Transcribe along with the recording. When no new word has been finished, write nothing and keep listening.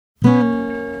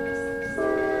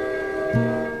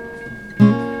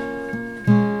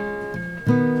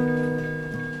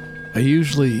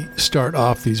usually start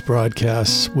off these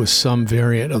broadcasts with some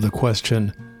variant of the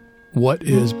question, what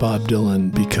is Bob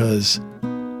Dylan? Because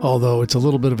although it's a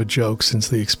little bit of a joke since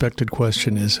the expected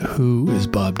question is, who is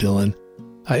Bob Dylan?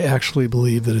 I actually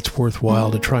believe that it's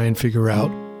worthwhile to try and figure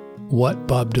out what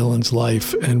Bob Dylan's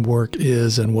life and work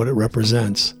is and what it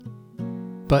represents.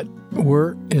 But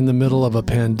we're in the middle of a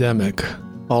pandemic,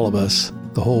 all of us,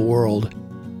 the whole world.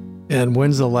 And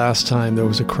when's the last time there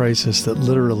was a crisis that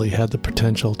literally had the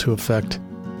potential to affect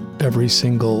every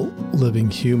single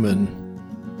living human?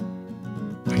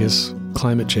 I guess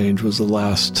climate change was the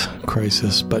last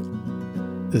crisis, but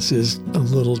this is a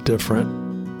little different.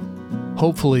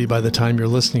 Hopefully, by the time you're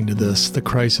listening to this, the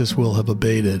crisis will have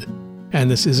abated, and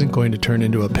this isn't going to turn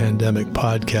into a pandemic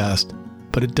podcast.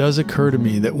 But it does occur to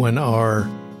me that when our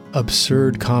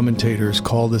absurd commentators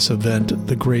call this event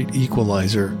the Great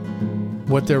Equalizer,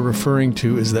 what they're referring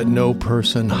to is that no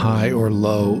person, high or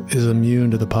low, is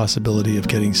immune to the possibility of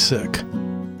getting sick.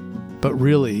 But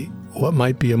really, what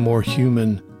might be a more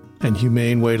human and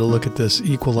humane way to look at this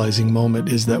equalizing moment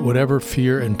is that whatever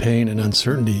fear and pain and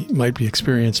uncertainty might be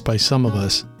experienced by some of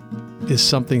us is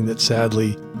something that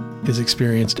sadly is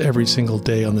experienced every single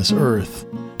day on this earth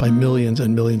by millions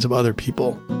and millions of other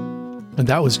people. And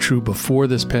that was true before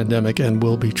this pandemic and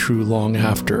will be true long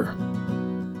after.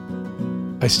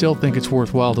 I still think it's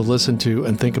worthwhile to listen to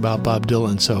and think about Bob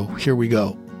Dylan, so here we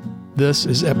go. This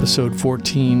is episode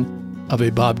 14 of a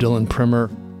Bob Dylan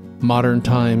primer, Modern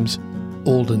Times,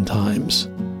 Olden Times.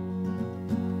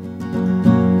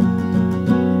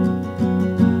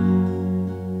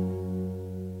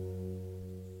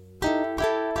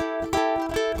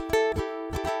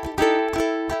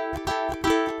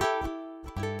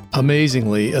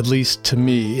 Amazingly, at least to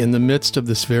me, in the midst of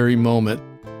this very moment,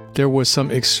 there was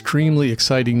some extremely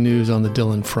exciting news on the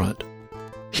Dylan front.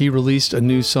 He released a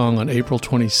new song on April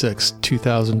 26,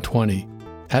 2020,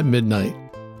 at midnight.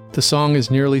 The song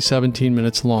is nearly 17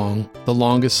 minutes long, the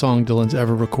longest song Dylan's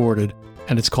ever recorded,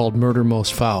 and it's called Murder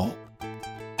Most Foul.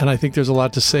 And I think there's a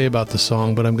lot to say about the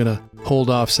song, but I'm going to hold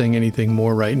off saying anything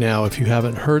more right now. If you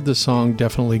haven't heard the song,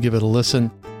 definitely give it a listen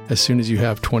as soon as you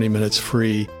have 20 minutes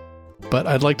free. But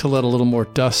I'd like to let a little more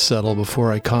dust settle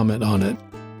before I comment on it.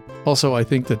 Also, I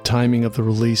think the timing of the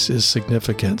release is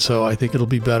significant, so I think it'll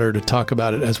be better to talk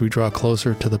about it as we draw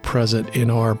closer to the present in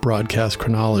our broadcast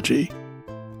chronology.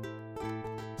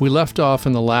 We left off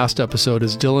in the last episode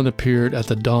as Dylan appeared at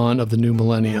the dawn of the new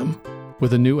millennium,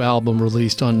 with a new album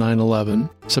released on 9/11,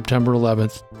 September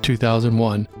 11th,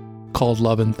 2001, called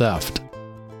Love and Theft.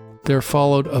 There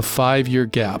followed a 5-year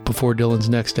gap before Dylan's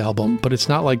next album, but it's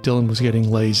not like Dylan was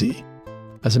getting lazy.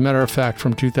 As a matter of fact,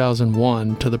 from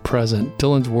 2001 to the present,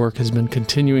 Dylan's work has been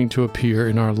continuing to appear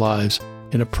in our lives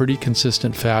in a pretty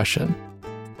consistent fashion,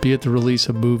 be it the release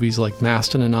of movies like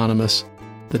Masked and Anonymous,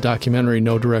 the documentary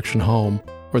No Direction Home,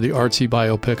 or the artsy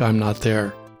biopic I'm Not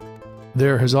There.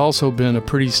 There has also been a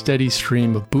pretty steady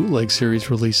stream of bootleg series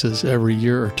releases every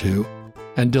year or two,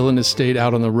 and Dylan has stayed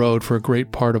out on the road for a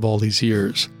great part of all these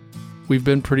years. We've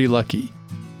been pretty lucky.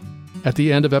 At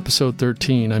the end of episode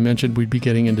 13, I mentioned we'd be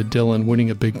getting into Dylan winning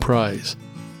a big prize,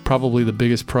 probably the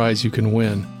biggest prize you can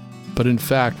win, but in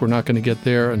fact we're not going to get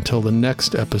there until the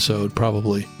next episode,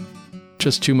 probably.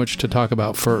 Just too much to talk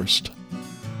about first.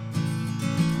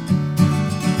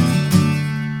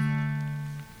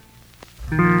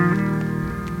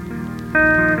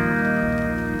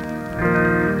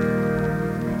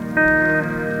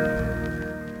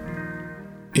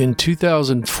 In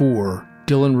 2004,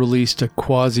 Dylan released a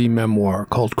quasi-memoir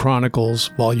called Chronicles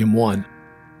Volume 1.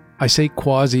 I say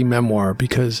quasi-memoir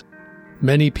because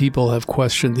many people have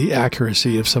questioned the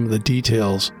accuracy of some of the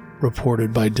details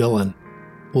reported by Dylan.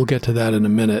 We'll get to that in a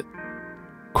minute.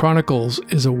 Chronicles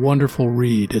is a wonderful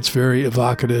read. It's very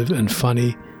evocative and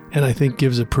funny, and I think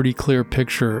gives a pretty clear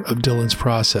picture of Dylan's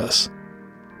process.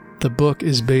 The book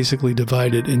is basically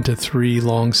divided into 3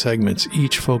 long segments,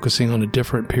 each focusing on a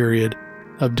different period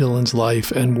of Dylan's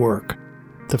life and work.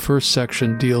 The first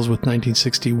section deals with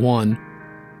 1961,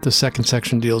 the second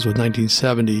section deals with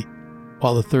 1970,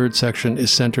 while the third section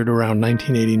is centered around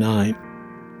 1989.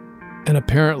 And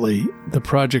apparently, the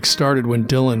project started when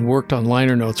Dylan worked on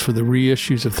liner notes for the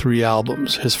reissues of 3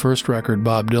 albums, his first record,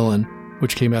 Bob Dylan,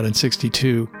 which came out in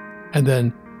 '62, and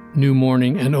then New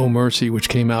Morning and Oh Mercy, which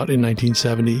came out in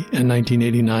 1970 and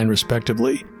 1989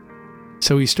 respectively.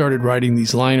 So he started writing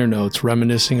these liner notes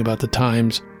reminiscing about the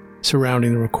times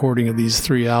surrounding the recording of these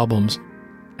 3 albums,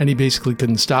 and he basically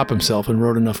couldn't stop himself and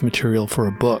wrote enough material for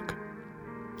a book.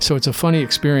 So it's a funny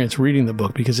experience reading the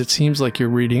book because it seems like you're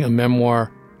reading a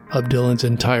memoir of Dylan's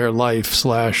entire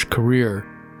life/career,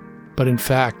 but in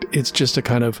fact it's just a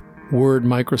kind of word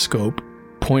microscope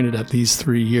pointed at these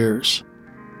 3 years.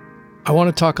 I want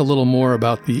to talk a little more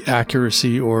about the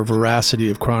accuracy or veracity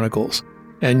of Chronicles,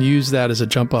 and use that as a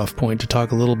jump-off point to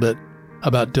talk a little bit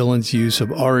about Dylan's use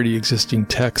of already existing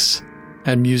texts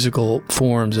and musical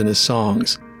forms in his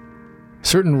songs.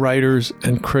 Certain writers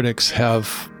and critics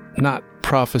have not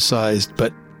prophesized,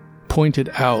 but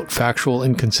pointed out factual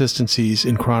inconsistencies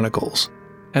in Chronicles,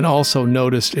 and also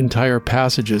noticed entire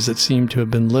passages that seem to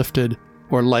have been lifted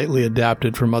or lightly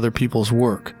adapted from other people's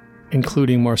work,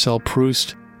 including Marcel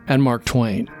Proust and Mark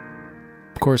Twain.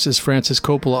 Of course, as Francis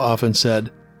Coppola often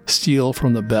said, steal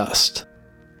from the best.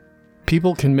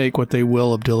 People can make what they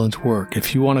will of Dylan's work.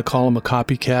 If you want to call him a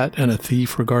copycat and a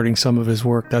thief regarding some of his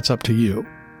work, that's up to you.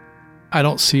 I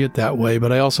don't see it that way,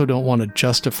 but I also don't want to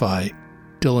justify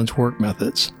Dylan's work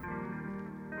methods.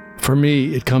 For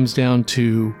me, it comes down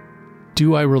to,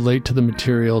 do I relate to the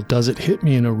material? Does it hit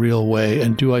me in a real way?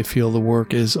 And do I feel the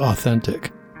work is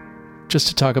authentic? Just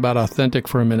to talk about authentic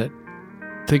for a minute,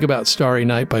 think about Starry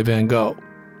Night by Van Gogh.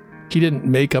 He didn't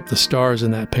make up the stars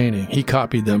in that painting. He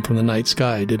copied them from the night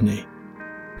sky, didn't he?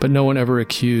 But no one ever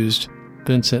accused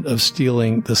Vincent of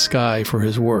stealing the sky for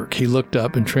his work. He looked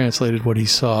up and translated what he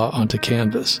saw onto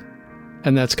canvas.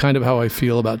 And that's kind of how I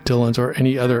feel about Dylan's or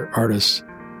any other artist's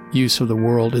use of the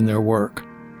world in their work.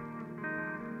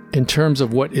 In terms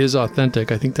of what is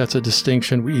authentic, I think that's a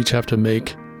distinction we each have to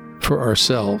make for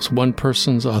ourselves. One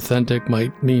person's authentic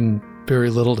might mean very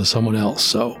little to someone else,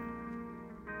 so.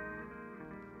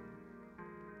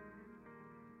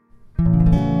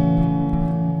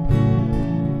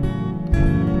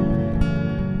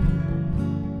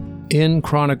 In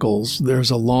Chronicles,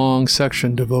 there's a long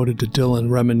section devoted to Dylan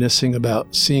reminiscing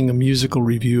about seeing a musical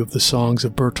review of the songs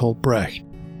of Bertolt Brecht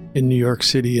in New York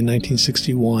City in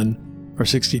 1961 or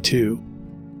 62.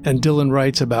 And Dylan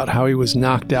writes about how he was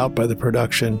knocked out by the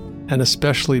production, and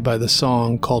especially by the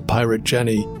song called Pirate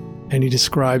Jenny, and he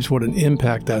describes what an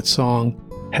impact that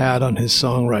song had on his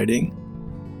songwriting.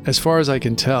 As far as I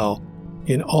can tell,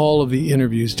 in all of the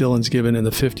interviews Dylan's given in the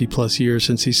 50-plus years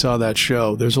since he saw that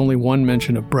show, there's only one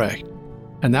mention of Brecht,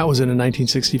 and that was in a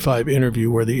 1965 interview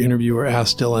where the interviewer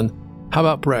asked Dylan, "How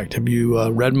about Brecht? Have you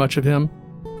read much of him?"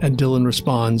 And Dylan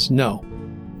responds, "No,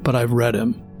 but I've read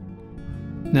him."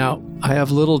 Now, I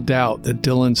have little doubt that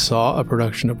Dylan saw a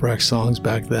production of Brecht's songs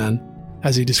back then,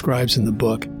 as he describes in the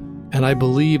book, and I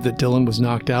believe that Dylan was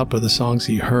knocked out by the songs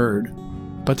he heard.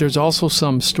 But there's also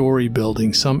some story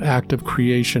building, some act of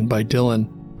creation by Dylan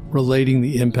relating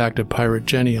the impact of Pirate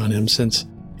Jenny on him, since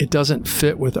it doesn't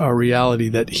fit with our reality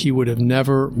that he would have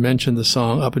never mentioned the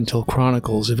song up until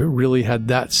Chronicles if it really had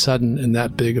that sudden and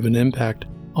that big of an impact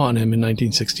on him in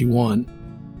 1961.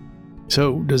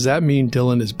 So does that mean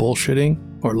Dylan is bullshitting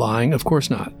or lying? Of course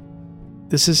not.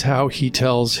 This is how he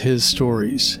tells his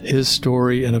stories, his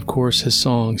story, and of course his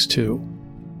songs too.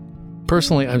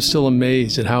 Personally, I'm still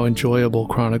amazed at how enjoyable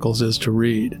Chronicles is to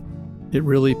read. It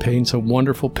really paints a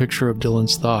wonderful picture of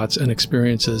Dylan's thoughts and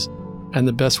experiences, and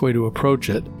the best way to approach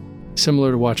it,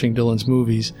 similar to watching Dylan's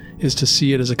movies, is to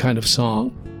see it as a kind of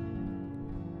song.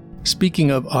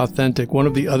 Speaking of authentic, one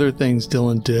of the other things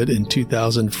Dylan did in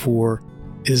 2004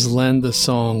 is lend the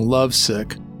song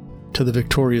Lovesick to the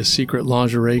Victoria's Secret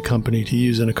lingerie company to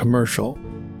use in a commercial.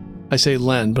 I say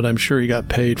lend, but I'm sure he got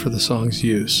paid for the song's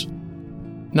use.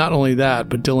 Not only that,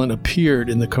 but Dylan appeared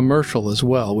in the commercial as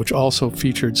well, which also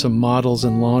featured some models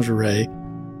in lingerie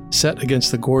set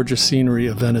against the gorgeous scenery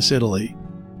of Venice, Italy.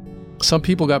 Some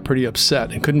people got pretty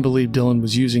upset and couldn't believe Dylan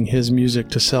was using his music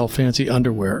to sell fancy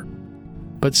underwear.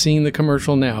 But seeing the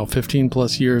commercial now, 15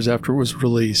 plus years after it was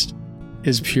released,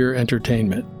 is pure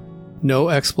entertainment. No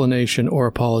explanation or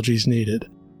apologies needed.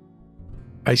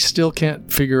 I still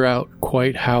can't figure out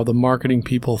quite how the marketing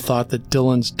people thought that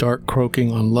Dylan's dark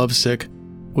croaking on Lovesick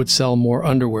would sell more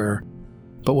underwear,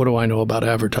 but what do I know about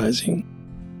advertising?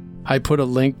 I put a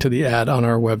link to the ad on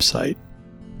our website.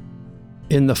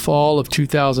 In the fall of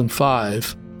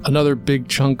 2005, another big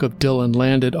chunk of Dylan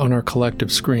landed on our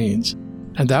collective screens,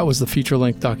 and that was the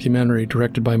feature-length documentary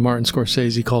directed by Martin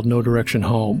Scorsese called No Direction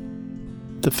Home.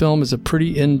 The film is a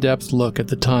pretty in-depth look at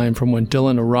the time from when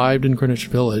Dylan arrived in Greenwich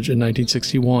Village in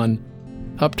 1961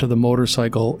 up to the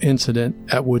motorcycle incident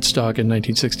at Woodstock in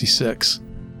 1966.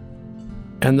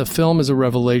 And the film is a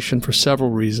revelation for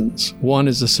several reasons. One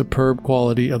is the superb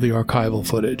quality of the archival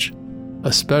footage,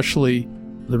 especially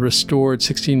the restored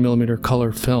 16mm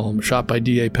color film shot by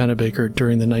D.A. Pennebaker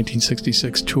during the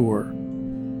 1966 tour.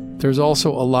 There's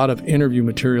also a lot of interview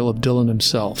material of Dylan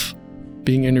himself,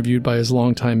 being interviewed by his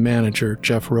longtime manager,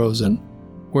 Jeff Rosen,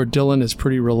 where Dylan is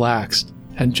pretty relaxed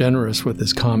and generous with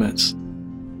his comments.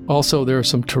 Also, there are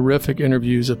some terrific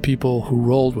interviews of people who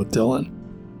rolled with Dylan,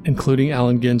 including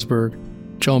Allen Ginsberg,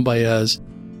 Joan Baez,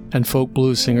 and folk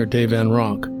blues singer Dave Van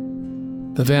Ronk.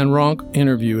 The Van Ronk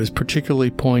interview is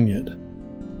particularly poignant.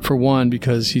 For one,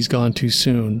 because he's gone too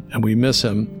soon and we miss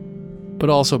him, but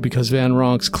also because Van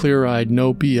Ronk's clear-eyed,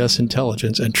 no BS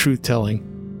intelligence and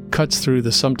truth-telling cuts through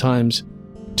the sometimes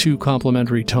too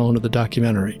complimentary tone of the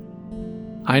documentary.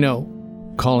 I know,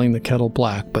 calling the kettle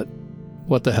black, but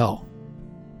what the hell?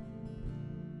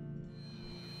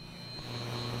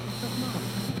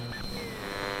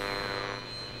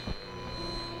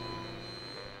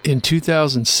 In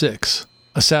 2006,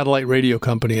 a satellite radio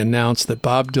company announced that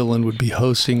Bob Dylan would be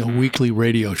hosting a weekly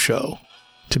radio show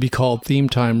to be called Theme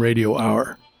Time Radio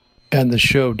Hour. And the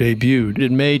show debuted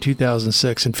in May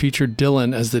 2006 and featured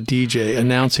Dylan as the DJ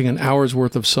announcing an hour's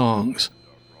worth of songs.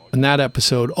 And that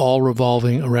episode all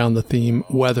revolving around the theme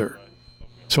weather.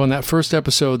 So in that first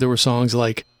episode, there were songs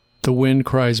like The Wind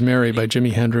Cries Mary by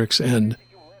Jimi Hendrix and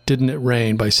Didn't It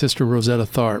Rain by Sister Rosetta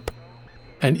Tharpe.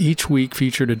 And each week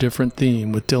featured a different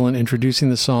theme, with Dylan introducing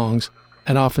the songs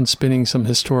and often spinning some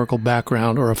historical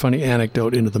background or a funny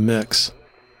anecdote into the mix.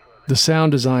 The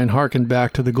sound design harkened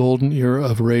back to the golden era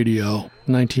of radio,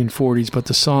 1940s, but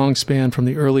the songs spanned from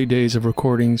the early days of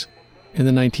recordings in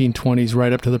the 1920s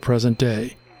right up to the present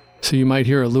day. So you might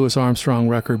hear a Louis Armstrong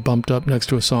record bumped up next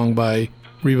to a song by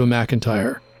Reba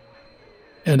McEntire.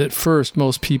 And at first,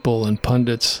 most people and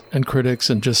pundits and critics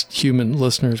and just human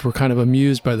listeners were kind of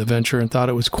amused by the venture and thought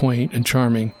it was quaint and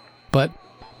charming. But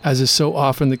as is so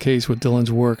often the case with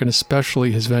Dylan's work, and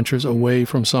especially his ventures away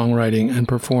from songwriting and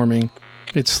performing,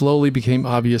 it slowly became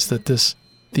obvious that this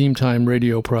Theme Time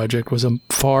radio project was a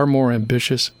far more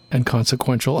ambitious and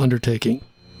consequential undertaking.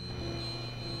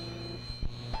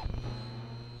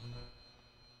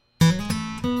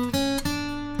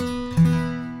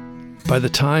 By the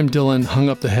time Dylan hung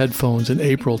up the headphones in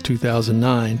April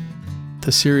 2009,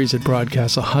 the series had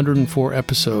broadcast 104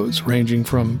 episodes ranging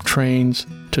from trains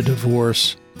to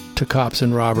divorce to cops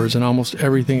and robbers and almost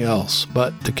everything else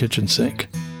but the kitchen sink.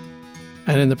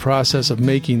 And in the process of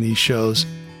making these shows,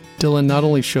 Dylan not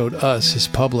only showed us, his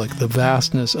public, the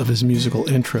vastness of his musical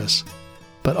interests,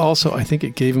 but also I think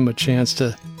it gave him a chance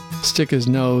to stick his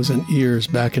nose and ears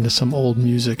back into some old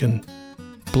music and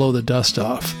blow the dust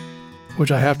off,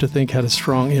 which I have to think had a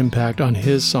strong impact on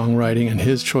his songwriting and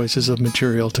his choices of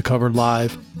material to cover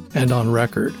live and on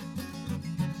record.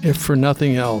 If for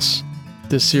nothing else,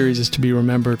 this series is to be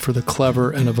remembered for the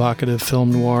clever and evocative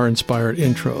film noir-inspired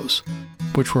intros,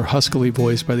 which were huskily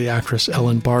voiced by the actress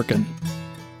Ellen Barkin.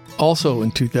 Also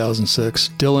in 2006,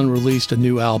 Dylan released a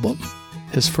new album,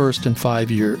 his first in 5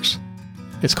 years.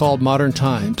 It's called Modern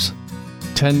Times,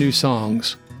 10 new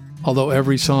songs, although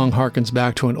every song harkens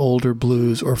back to an older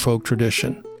blues or folk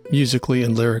tradition, musically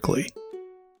and lyrically.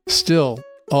 Still,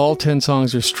 all 10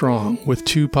 songs are strong, with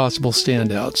 2 possible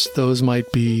standouts. Those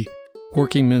might be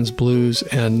Working Men's Blues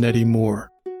and Nettie Moore.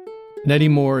 Nettie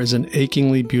Moore is an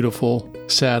achingly beautiful,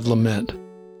 sad lament.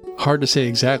 Hard to say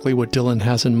exactly what Dylan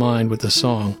has in mind with the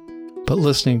song, but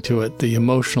listening to it, the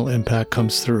emotional impact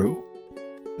comes through.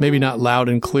 Maybe not loud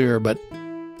and clear, but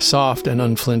soft and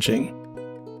unflinching.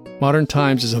 Modern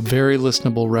Times is a very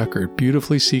listenable record,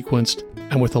 beautifully sequenced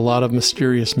and with a lot of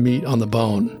mysterious meat on the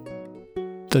bone.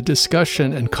 The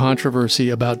discussion and controversy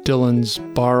about Dylan's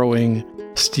borrowing,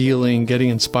 stealing, getting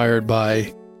inspired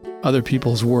by other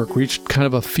people's work reached kind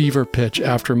of a fever pitch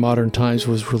after Modern Times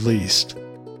was released.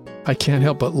 I can't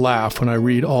help but laugh when I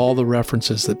read all the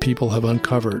references that people have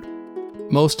uncovered.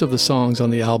 Most of the songs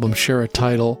on the album share a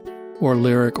title or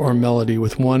lyric or melody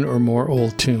with one or more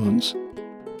old tunes.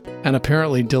 And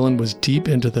apparently Dylan was deep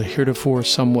into the heretofore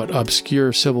somewhat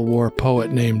obscure Civil War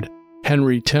poet named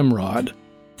Henry Timrod,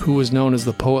 who was known as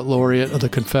the Poet Laureate of the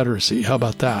Confederacy. How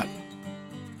about that?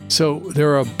 So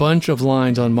there are a bunch of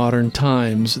lines on Modern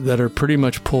Times that are pretty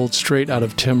much pulled straight out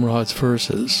of Timrod's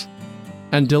verses.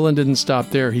 And Dylan didn't stop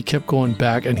there. He kept going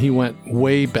back, and he went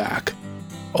way back,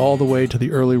 all the way to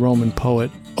the early Roman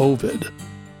poet Ovid.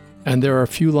 And there are a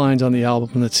few lines on the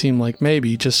album that seem like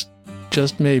maybe, just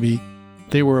maybe,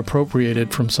 they were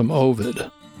appropriated from some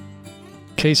Ovid.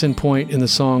 Case in point, in the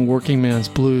song Working Man's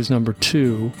Blues No.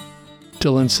 2,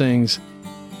 Dylan sings,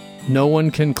 "No one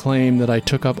can claim that I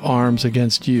took up arms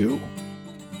against you."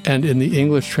 And in the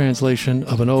English translation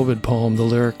of an Ovid poem, the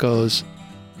lyric goes,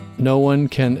 "No one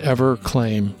can ever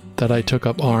claim that I took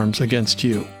up arms against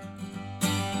you."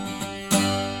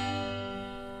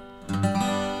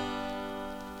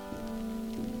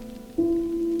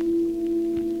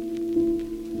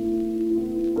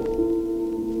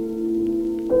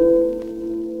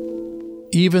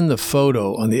 Even the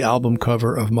photo on the album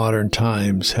cover of Modern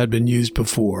Times had been used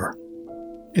before.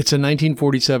 It's a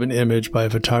 1947 image by a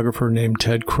photographer named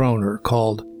Ted Kroner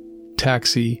called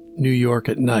Taxi, New York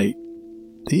at Night.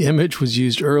 The image was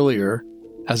used earlier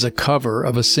as a cover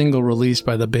of a single released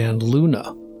by the band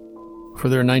Luna for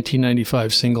their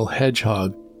 1995 single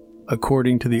Hedgehog,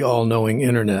 according to the all-knowing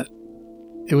internet.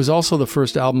 It was also the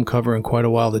first album cover in quite a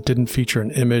while that didn't feature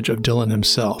an image of Dylan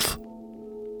himself.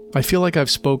 I feel like I've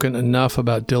spoken enough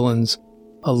about Dylan's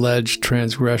alleged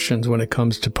transgressions when it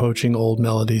comes to poaching old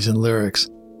melodies and lyrics,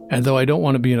 and though I don't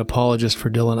want to be an apologist for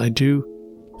Dylan, I do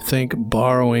think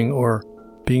borrowing or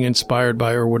being inspired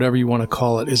by, or whatever you want to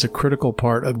call it, is a critical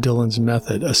part of Dylan's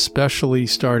method, especially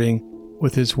starting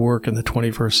with his work in the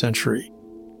 21st century.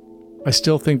 I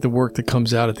still think the work that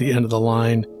comes out at the end of the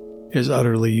line is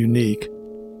utterly unique,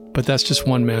 but that's just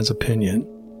one man's opinion.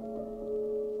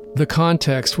 The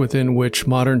context within which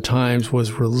Modern Times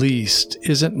was released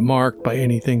isn't marked by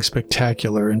anything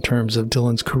spectacular in terms of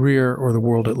Dylan's career or the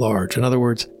world at large. In other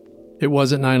words, it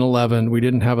wasn't 9/11, we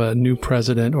didn't have a new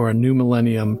president or a new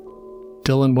millennium.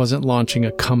 Dylan wasn't launching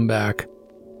a comeback.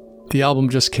 The album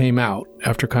just came out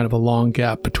after kind of a long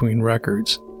gap between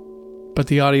records. But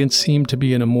the audience seemed to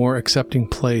be in a more accepting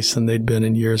place than they'd been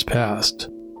in years past,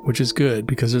 which is good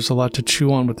because there's a lot to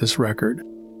chew on with this record.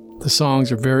 The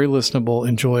songs are very listenable,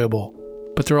 enjoyable,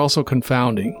 but they're also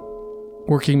confounding.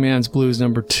 Working Man's Blues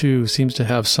No. 2 seems to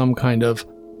have some kind of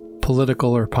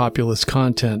political or populist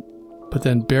content, but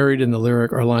then buried in the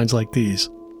lyric are lines like these.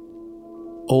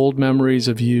 Old memories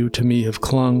of you to me have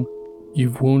clung.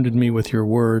 You've wounded me with your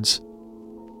words.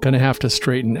 Gonna have to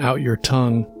straighten out your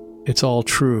tongue. It's all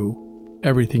true,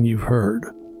 everything you've heard.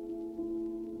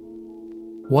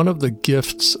 One of the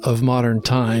gifts of Modern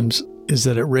Times is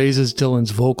that it raises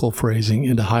Dylan's vocal phrasing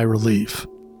into high relief.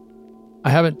 I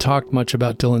haven't talked much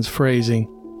about Dylan's phrasing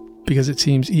because it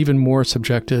seems even more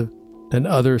subjective than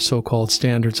other so-called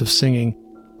standards of singing,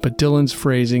 but Dylan's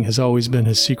phrasing has always been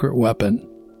his secret weapon.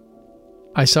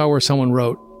 I saw where someone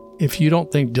wrote, if you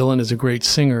don't think Dylan is a great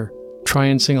singer, try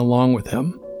and sing along with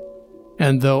him.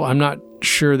 And though I'm not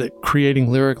sure that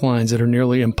creating lyric lines that are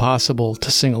nearly impossible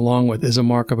to sing along with is a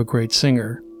mark of a great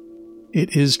singer,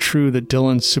 it is true that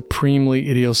Dylan's supremely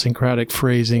idiosyncratic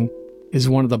phrasing is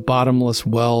one of the bottomless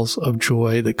wells of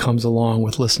joy that comes along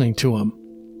with listening to him.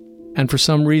 And for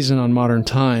some reason on Modern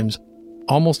Times,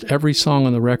 almost every song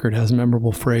on the record has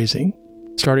memorable phrasing,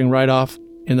 starting right off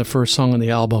in the first song on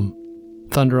the album,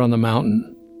 Thunder on the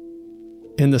Mountain.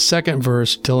 In the second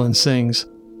verse, Dylan sings,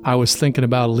 I was thinking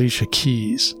about Alicia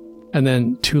Keys. And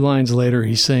then 2 lines later,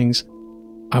 he sings,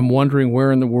 I'm wondering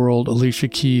where in the world Alicia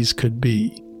Keys could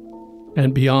be.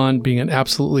 And beyond being an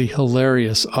absolutely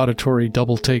hilarious auditory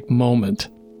double-take moment,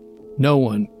 no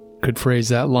one could phrase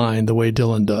that line the way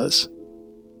Dylan does.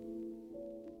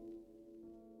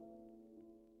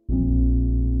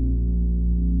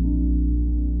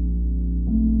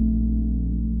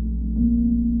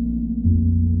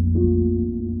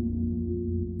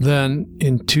 Then,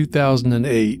 in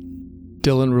 2008,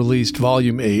 Dylan released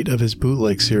Volume 8 of his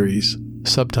bootleg series,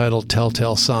 subtitled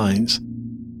Telltale Signs.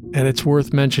 And it's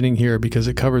worth mentioning here because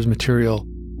it covers material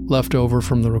left over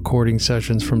from the recording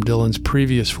sessions from Dylan's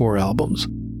previous 4 albums,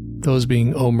 those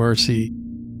being Oh Mercy,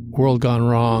 World Gone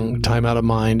Wrong, Time Out of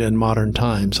Mind, and Modern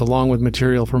Times, along with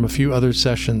material from a few other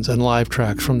sessions and live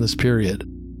tracks from this period.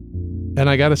 And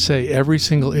I gotta say, every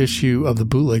single issue of the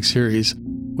bootleg series,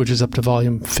 which is up to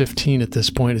volume 15 at this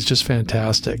point, is just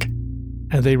fantastic.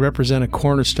 And they represent a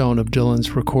cornerstone of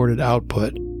Dylan's recorded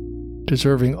output,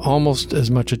 deserving almost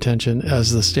as much attention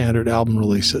as the standard album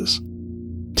releases.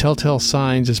 Telltale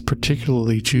Signs is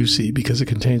particularly juicy because it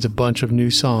contains a bunch of new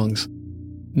songs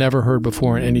never heard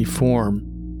before in any form,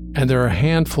 and there are a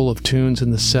handful of tunes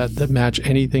in the set that match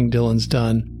anything Dylan's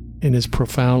done in his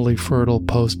profoundly fertile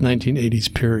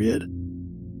post-1980s period.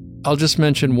 I'll just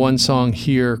mention one song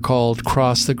here called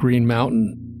Cross the Green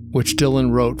Mountain, which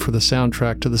Dylan wrote for the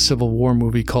soundtrack to the Civil War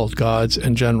movie called Gods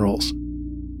and Generals.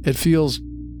 It feels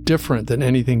different than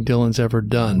anything Dylan's ever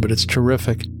done, but it's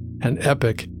terrific and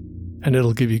epic, and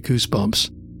it'll give you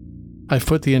goosebumps. I've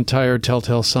put the entire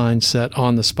Telltale Signs set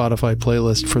on the Spotify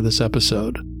playlist for this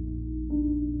episode.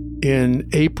 In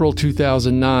April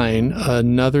 2009,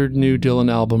 another new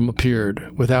Dylan album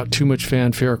appeared, without too much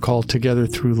fanfare, called Together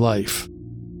Through Life.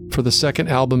 For the second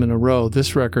album in a row,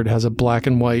 this record has a black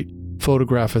and white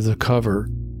photograph as the cover.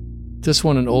 This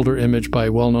one an older image by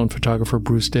well-known photographer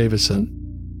Bruce Davison.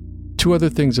 2 other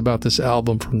things about this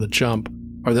album from the jump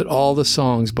are that all the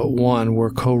songs but one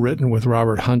were co-written with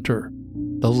Robert Hunter,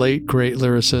 the late great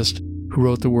lyricist who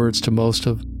wrote the words to most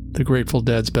of the Grateful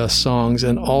Dead's best songs,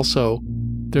 and also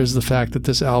there's the fact that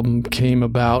this album came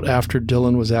about after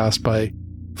Dylan was asked by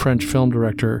French film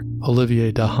director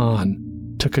Olivier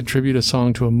Dahan to contribute a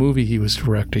song to a movie he was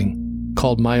directing.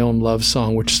 called My Own Love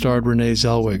Song, which starred Renee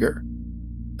Zellweger.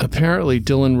 Apparently,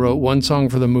 Dylan wrote one song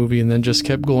for the movie and then just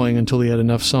kept going until he had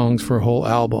enough songs for a whole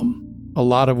album, a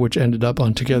lot of which ended up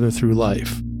on Together Through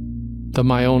Life. The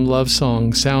My Own Love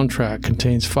Song soundtrack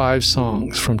contains 5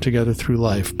 songs from Together Through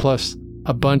Life, plus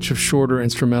a bunch of shorter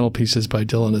instrumental pieces by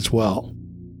Dylan as well.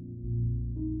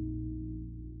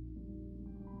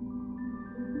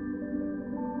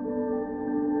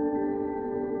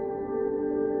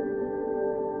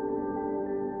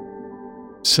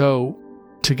 So,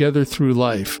 Together Through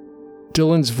Life.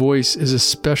 Dylan's voice is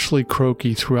especially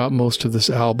croaky throughout most of this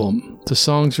album. The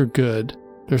songs are good.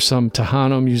 There's some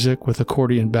Tejano music with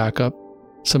accordion backup,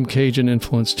 some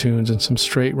Cajun-influenced tunes, and some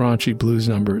straight raunchy blues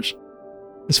numbers.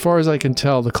 As far as I can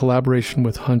tell, the collaboration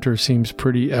with Hunter seems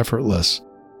pretty effortless.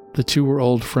 The two were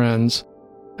old friends,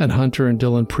 and Hunter and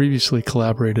Dylan previously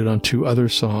collaborated on 2 other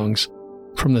songs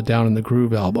from the Down in the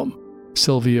Groove album,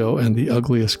 Silvio and The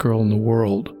Ugliest Girl in the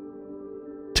World.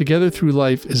 Together Through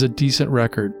Life is a decent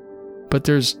record, but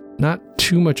there's not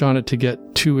too much on it to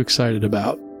get too excited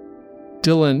about.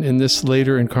 Dylan, in this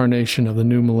later incarnation of the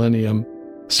new millennium,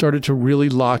 started to really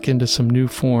lock into some new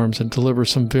forms and deliver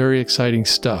some very exciting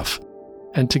stuff,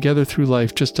 and Together Through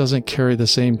Life just doesn't carry the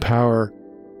same power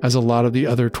as a lot of the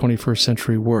other 21st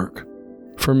century work,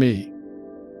 for me.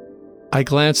 I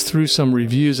glanced through some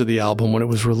reviews of the album when it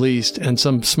was released, and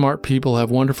some smart people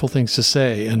have wonderful things to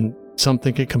say, and some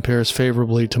think it compares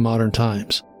favorably to modern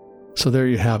times. So there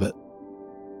you have it.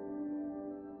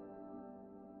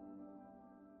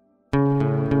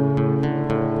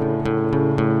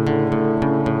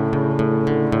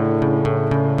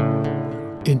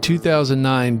 In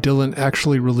 2009, Dylan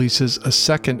actually releases a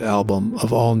second album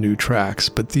of all new tracks,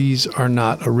 but these are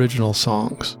not original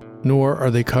songs, nor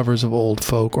are they covers of old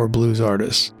folk or blues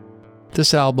artists.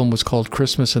 This album was called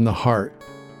Christmas in the Heart,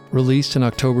 released in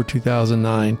October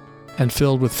 2009, and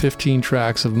filled with 15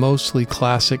 tracks of mostly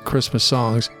classic Christmas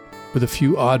songs with a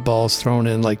few oddballs thrown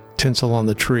in like Tinsel on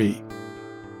the Tree.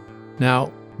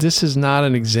 Now, this is not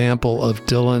an example of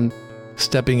Dylan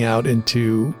stepping out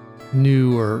into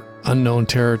new or unknown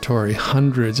territory.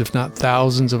 Hundreds, if not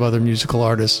thousands, of other musical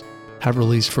artists have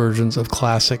released versions of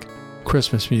classic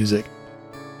Christmas music.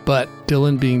 But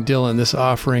Dylan being Dylan, this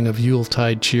offering of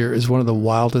Yuletide cheer is one of the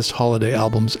wildest holiday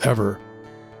albums ever.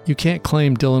 You can't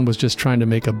claim Dylan was just trying to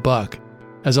make a buck,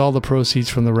 as all the proceeds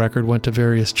from the record went to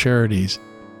various charities,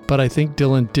 but I think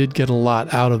Dylan did get a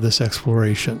lot out of this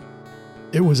exploration.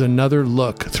 It was another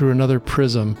look through another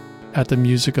prism at the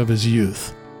music of his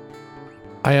youth.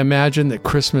 I imagine that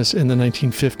Christmas in the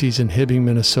 1950s in Hibbing,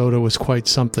 Minnesota was quite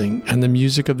something, and the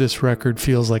music of this record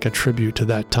feels like a tribute to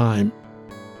that time.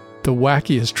 The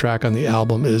wackiest track on the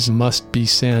album is Must Be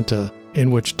Santa,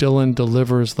 in which Dylan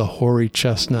delivers the hoary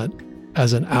chestnut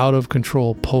as an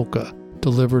out-of-control polka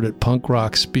delivered at punk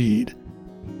rock speed.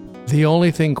 The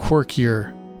only thing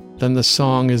quirkier than the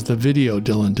song is the video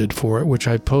Dylan did for it, which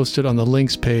I posted on the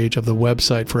links page of the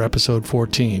website for episode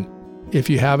 14. If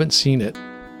you haven't seen it,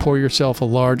 pour yourself a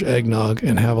large eggnog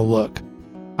and have a look.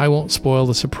 I won't spoil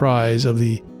the surprise of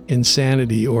the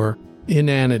insanity or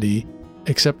inanity,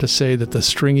 except to say that the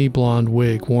stringy blonde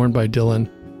wig worn by Dylan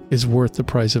is worth the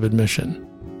price of admission.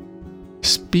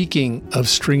 Speaking of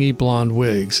stringy blonde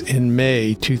wigs, in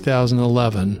May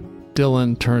 2011,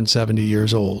 Dylan turned 70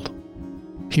 years old.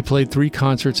 He played 3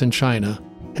 concerts in China,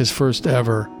 his first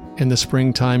ever, in the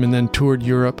springtime, and then toured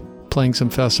Europe, playing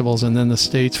some festivals, and then the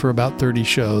States for about 30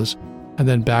 shows, and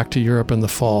then back to Europe in the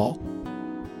fall.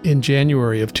 In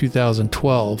January of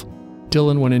 2012,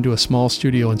 Dylan went into a small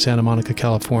studio in Santa Monica,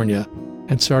 California,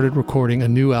 and started recording a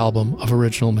new album of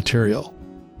original material.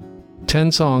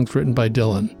 10 songs written by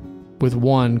Dylan, with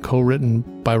 1 co-written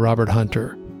by Robert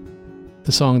Hunter.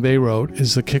 The song they wrote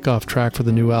is the kickoff track for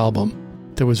the new album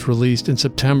that was released in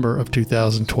September of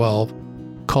 2012,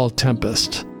 called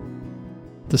Tempest.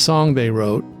 The song they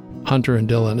wrote, Hunter and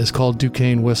Dylan, is called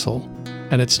Duquesne Whistle,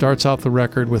 and it starts off the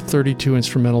record with 32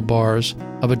 instrumental bars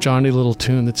of a Johnny Little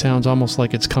tune that sounds almost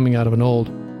like it's coming out of an old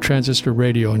transistor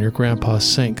radio in your grandpa's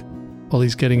sink while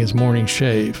he's getting his morning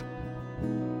shave.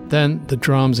 Then the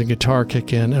drums and guitar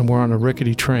kick in, and we're on a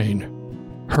rickety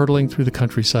train, hurtling through the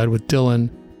countryside with Dylan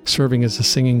serving as the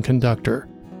singing conductor,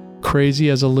 crazy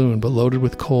as a loon but loaded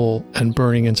with coal and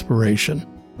burning inspiration.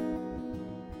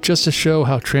 Just to show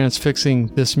how transfixing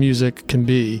this music can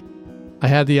be, I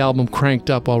had the album cranked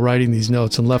up while writing these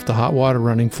notes and left the hot water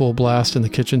running full blast in the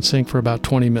kitchen sink for about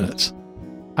 20 minutes.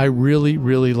 I really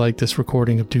like this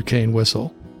recording of Duquesne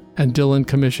Whistle, and Dylan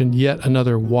commissioned yet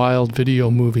another wild video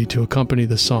movie to accompany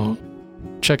the song.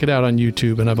 Check it out on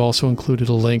YouTube, and I've also included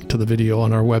a link to the video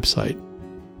on our website.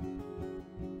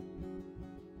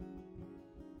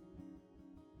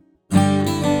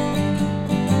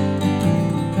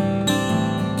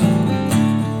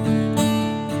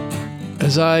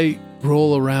 As I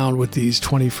roll around with these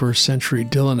 21st century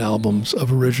Dylan albums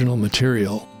of original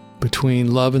material,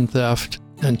 between Love and Theft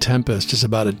and Tempest is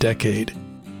about a decade.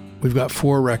 We've got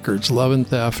 4 records: Love and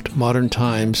Theft, Modern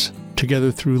Times, Together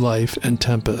Through Life, and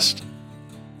Tempest.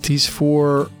 These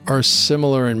 4 are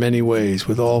similar in many ways,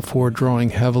 with all 4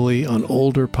 drawing heavily on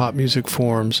older pop music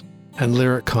forms and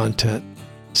lyric content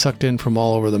sucked in from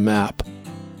all over the map.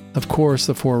 Of course,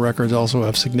 the 4 records also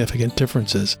have significant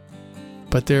differences,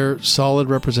 but they're solid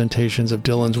representations of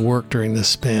Dylan's work during this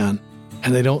span,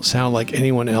 and they don't sound like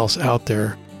anyone else out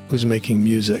there who's making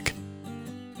music.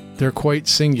 They're quite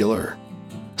singular,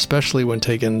 especially when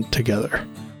taken together.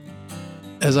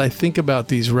 As I think about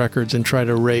these records and try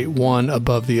to rate one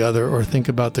above the other, or think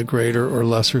about the greater or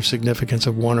lesser significance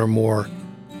of one or more,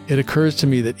 it occurs to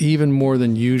me that even more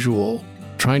than usual,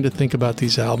 trying to think about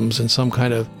these albums in some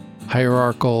kind of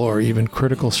hierarchical or even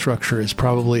critical structure is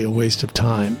probably a waste of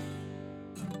time.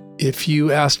 If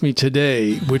you asked me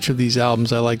today which of these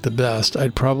albums I like the best,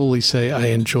 I'd probably say I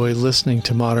enjoy listening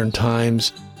to Modern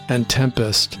Times and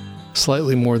Tempest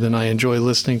slightly more than I enjoy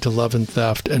listening to Love and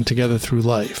Theft and Together Through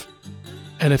Life.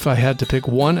 And if I had to pick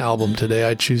one album today,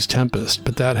 I'd choose Tempest,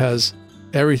 but that has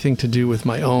everything to do with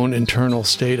my own internal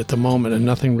state at the moment and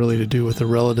nothing really to do with the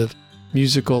relative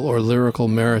musical or lyrical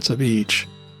merits of each.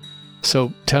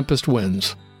 So Tempest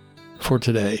wins for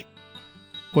today.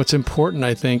 What's important,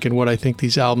 I think, and what I think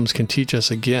these albums can teach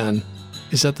us again,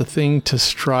 is that the thing to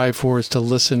strive for is to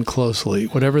listen closely.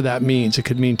 Whatever that means. It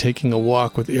could mean taking a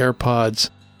walk with AirPods.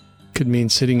 It could mean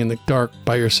sitting in the dark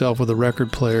by yourself with a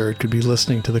record player. It could be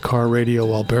listening to the car radio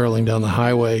while barreling down the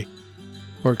highway.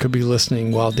 Or it could be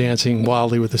listening while dancing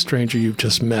wildly with a stranger you've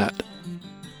just met.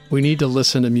 We need to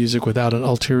listen to music without an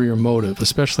ulterior motive,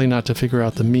 especially not to figure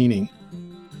out the meaning.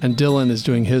 And Dylan is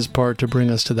doing his part to bring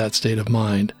us to that state of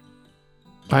mind.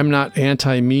 I'm not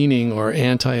anti-meaning or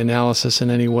anti-analysis in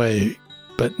any way,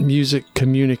 but music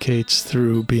communicates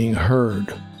through being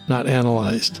heard, not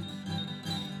analyzed.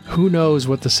 Who knows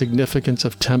what the significance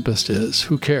of Tempest is?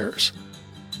 Who cares?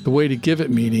 The way to give it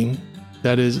meaning,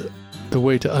 that is, the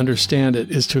way to understand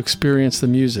it, is to experience the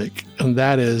music, and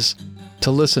that is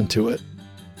to listen to it.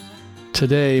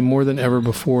 Today, more than ever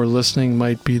before, listening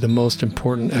might be the most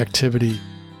important activity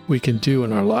we can do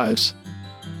in our lives.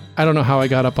 I don't know how I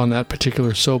got up on that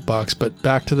particular soapbox, but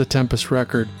back to the Tempest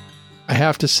record, I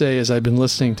have to say, as I've been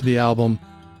listening to the album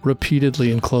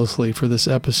repeatedly and closely for this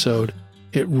episode,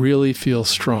 it really feels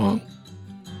strong.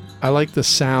 I like the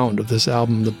sound of this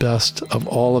album the best of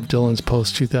all of Dylan's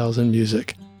post-2000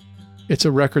 music. It's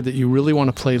a record that you really want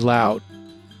to play loud,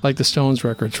 like the Stones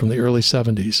records from the early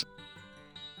 70s.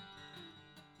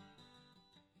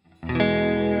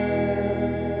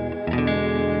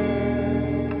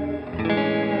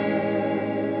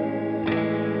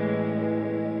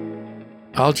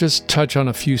 I'll just touch on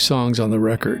a few songs on the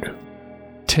record.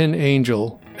 Tin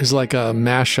Angel is like a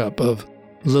mashup of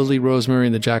Lily, Rosemary,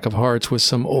 and the Jack of Hearts with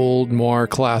some old noir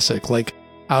classic like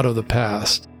Out of the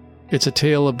Past. It's a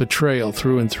tale of betrayal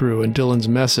through and through, and Dylan's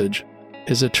message,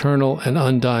 his eternal and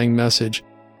undying message,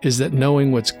 is that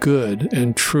knowing what's good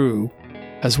and true,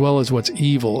 as well as what's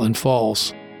evil and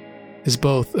false, is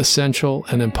both essential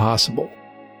and impossible.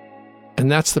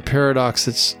 And that's the paradox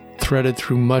that's threaded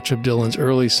through much of Dylan's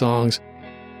early songs,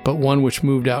 but one which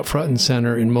moved out front and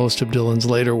center in most of Dylan's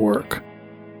later work.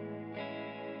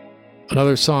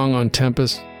 Another song on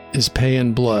Tempest is Pay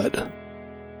in Blood,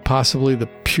 possibly the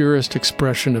purest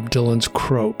expression of Dylan's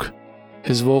croak.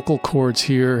 His vocal cords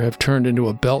here have turned into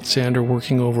a belt sander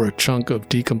working over a chunk of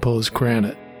decomposed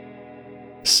granite.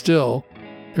 Still,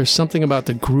 there's something about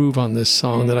the groove on this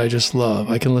song that I just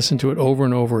love. I can listen to it over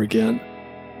and over again.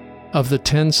 Of the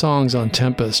 10 songs on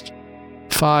Tempest,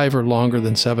 5 are longer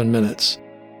than 7 minutes.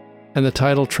 And the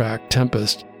title track,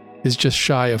 Tempest, is just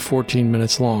shy of 14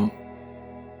 minutes long.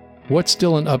 What's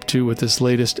Dylan up to with this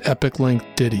latest epic-length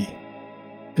ditty?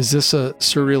 Is this a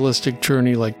surrealistic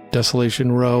journey like Desolation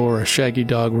Row or a Shaggy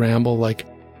Dog ramble like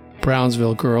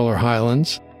Brownsville Girl or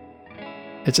Highlands?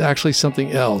 It's actually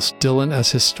something else. Dylan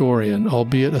as historian,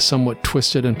 albeit a somewhat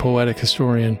twisted and poetic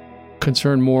historian,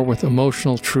 concerned more with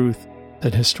emotional truth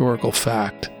than historical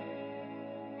fact.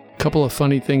 A couple of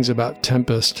funny things about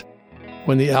Tempest.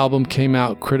 When the album came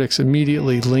out, critics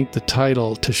immediately linked the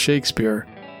title to Shakespeare,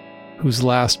 whose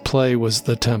last play was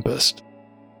The Tempest.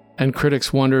 And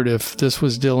critics wondered if this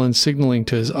was Dylan signaling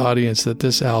to his audience that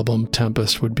this album,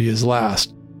 Tempest, would be his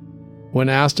last. When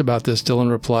asked about this,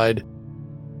 Dylan replied,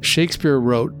 "Shakespeare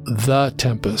wrote The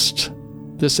Tempest.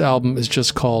 This album is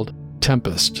just called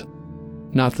Tempest,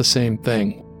 not the same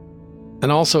thing."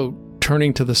 And also,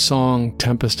 turning to the song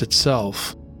Tempest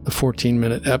itself, the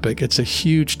 14-minute epic. It's a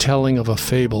huge telling of a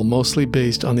fable, mostly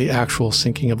based on the actual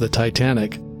sinking of the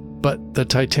Titanic. But the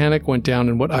Titanic went down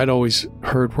in what I'd always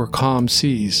heard were calm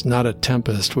seas, not a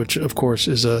tempest, which of course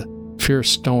is a fierce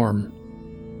storm.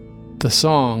 The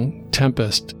song,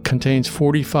 Tempest, contains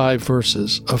 45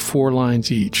 verses of 4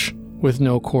 lines each, with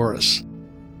no chorus.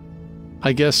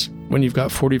 I guess when you've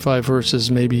got 45 verses,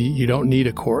 maybe you don't need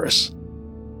a chorus.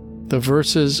 The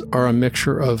verses are a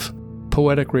mixture of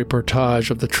poetic reportage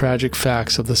of the tragic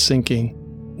facts of the sinking,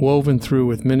 woven through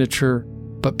with miniature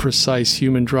but precise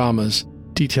human dramas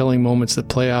detailing moments that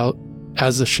play out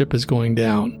as the ship is going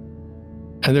down.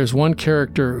 And there's one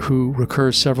character who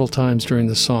recurs several times during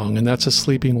the song, and that's a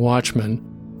sleeping watchman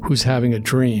who's having a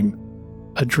dream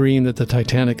that the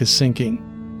Titanic is sinking.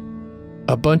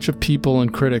 A bunch of people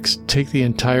and critics take the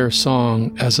entire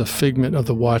song as a figment of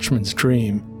the watchman's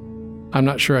dream. I'm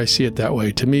not sure I see it that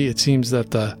way. To me, it seems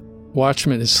that the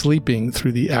watchman is sleeping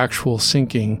through the actual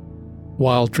sinking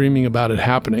while dreaming about it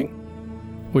happening,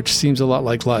 which seems a lot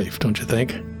like life, don't you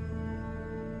think?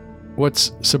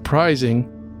 What's surprising,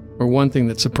 or one thing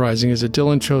that's surprising, is that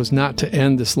Dylan chose not to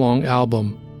end this long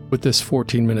album with this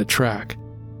 14-minute track.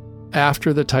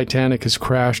 After the Titanic has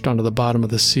crashed onto the bottom of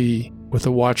the sea, with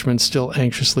the watchman still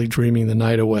anxiously dreaming the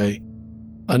night away,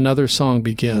 another song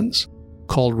begins,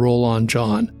 called Roll On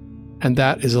John, and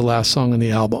that is the last song on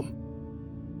the album.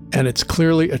 And it's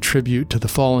clearly a tribute to the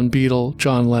fallen Beatle,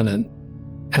 John Lennon,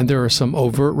 and there are some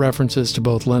overt references to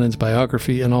both Lennon's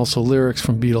biography and also lyrics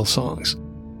from Beatles songs.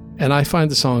 And I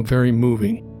find the song very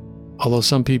moving, although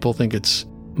some people think it's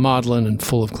maudlin and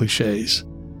full of cliches.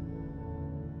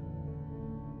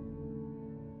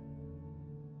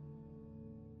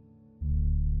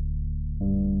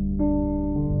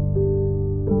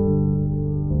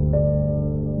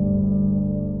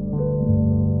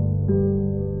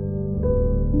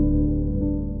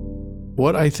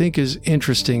 What I think is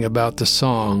interesting about the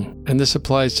song, and this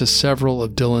applies to several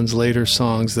of Dylan's later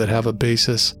songs that have a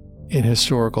basis in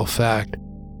historical fact,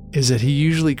 is that he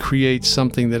usually creates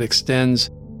something that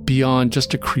extends beyond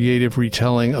just a creative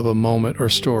retelling of a moment or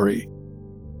story.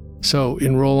 So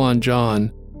in Roll On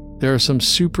John, there are some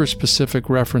super specific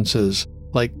references,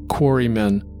 like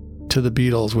Quarrymen, to the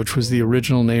Beatles, which was the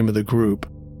original name of the group.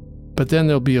 But then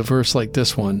there'll be a verse like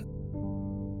this one.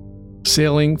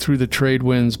 Sailing through the trade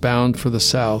winds bound for the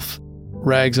south,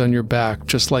 rags on your back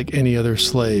just like any other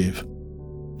slave.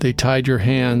 They tied your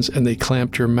hands and they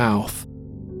clamped your mouth.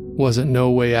 Wasn't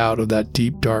no way out of that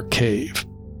deep dark cave.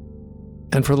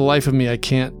 And for the life of me, I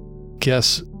can't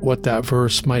guess what that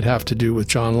verse might have to do with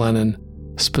John Lennon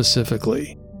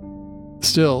specifically.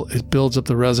 Still, it builds up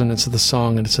the resonance of the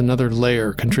song, and it's another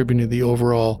layer contributing to the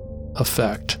overall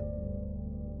effect.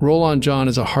 Roll On John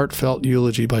is a heartfelt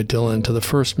eulogy by Dylan to the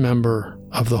first member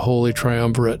of the holy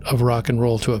triumvirate of rock and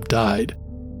roll to have died,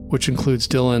 which includes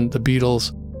Dylan, the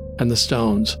Beatles, and the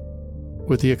Stones,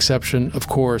 with the exception, of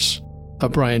course,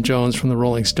 of Brian Jones from the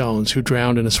Rolling Stones, who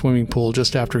drowned in a swimming pool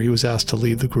just after he was asked to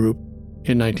leave the group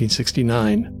in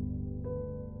 1969.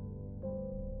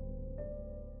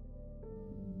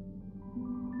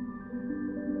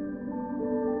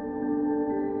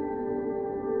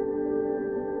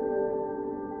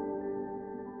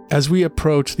 As we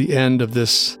approach the end of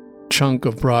this chunk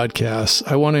of broadcasts,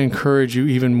 I want to encourage you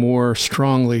even more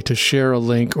strongly to share a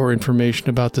link or information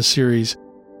about the series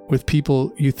with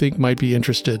people you think might be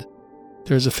interested.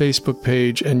 There's a Facebook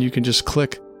page, and you can just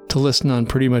click to listen on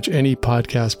pretty much any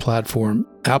podcast platform,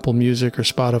 Apple Music or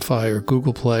Spotify or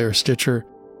Google Play or Stitcher.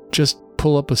 Just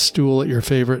pull up a stool at your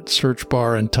favorite search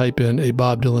bar and type in a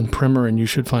Bob Dylan primer, and you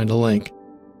should find a link.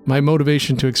 My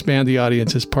motivation to expand the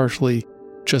audience is partially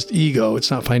just ego. It's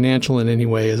not financial in any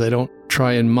way, as I don't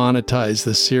try and monetize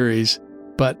this series,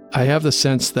 but I have the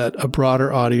sense that a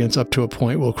broader audience up to a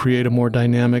point will create a more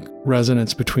dynamic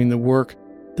resonance between the work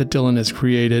that Dylan has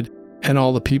created and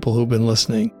all the people who've been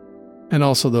listening, and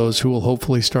also those who will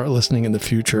hopefully start listening in the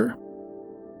future.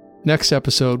 Next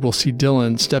episode, we'll see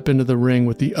Dylan step into the ring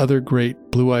with the other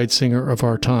great blue-eyed singer of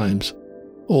our times,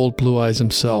 Old Blue Eyes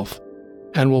himself,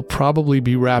 and we'll probably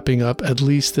be wrapping up at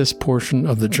least this portion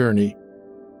of the journey.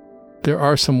 There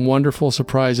are some wonderful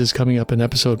surprises coming up in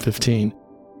episode 15,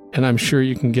 and I'm sure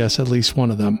you can guess at least one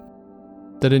of them.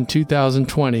 That in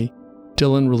 2020,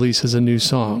 Dylan releases a new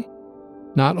song.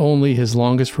 Not only his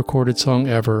longest recorded song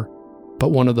ever, but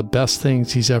one of the best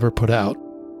things he's ever put out.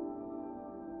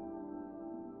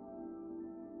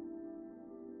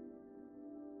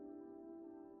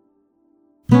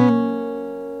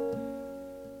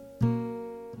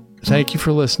 Thank you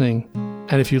for listening.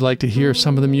 And if you'd like to hear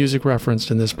some of the music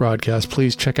referenced in this broadcast,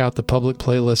 please check out the public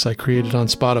playlists I created on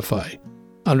Spotify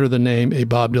under the name A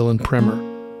Bob Dylan Primer.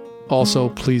 Also,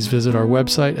 please visit our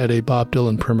website at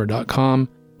abobdylanprimer.com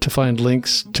to find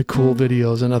links to cool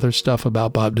videos and other stuff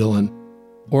about Bob Dylan,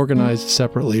 organized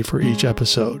separately for each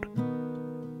episode.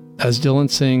 As Dylan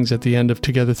sings at the end of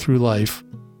Together Through Life,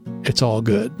 it's all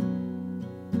good.